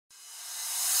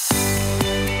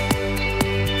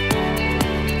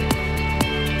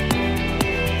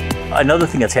Another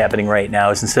thing that's happening right now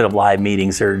is instead of live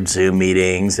meetings or Zoom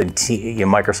meetings and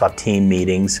Microsoft Team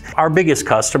meetings, our biggest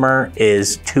customer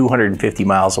is 250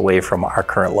 miles away from our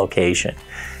current location.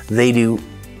 They do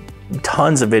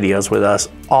tons of videos with us.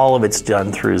 All of it's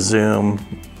done through Zoom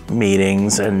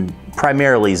meetings and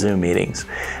primarily Zoom meetings.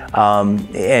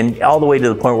 And all the way to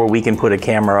the point where we can put a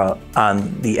camera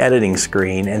on the editing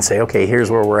screen and say, okay,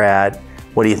 here's where we're at.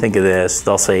 What do you think of this?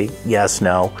 They'll say yes,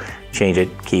 no, change it,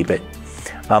 keep it.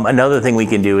 Another thing we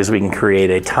can do is we can create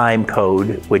a time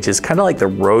code, which is kind of like the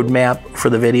roadmap for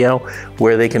the video,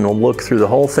 where they can look through the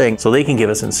whole thing. So they can give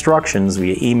us instructions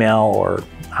via email or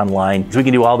online. So we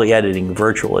can do all the editing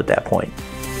virtual at that point.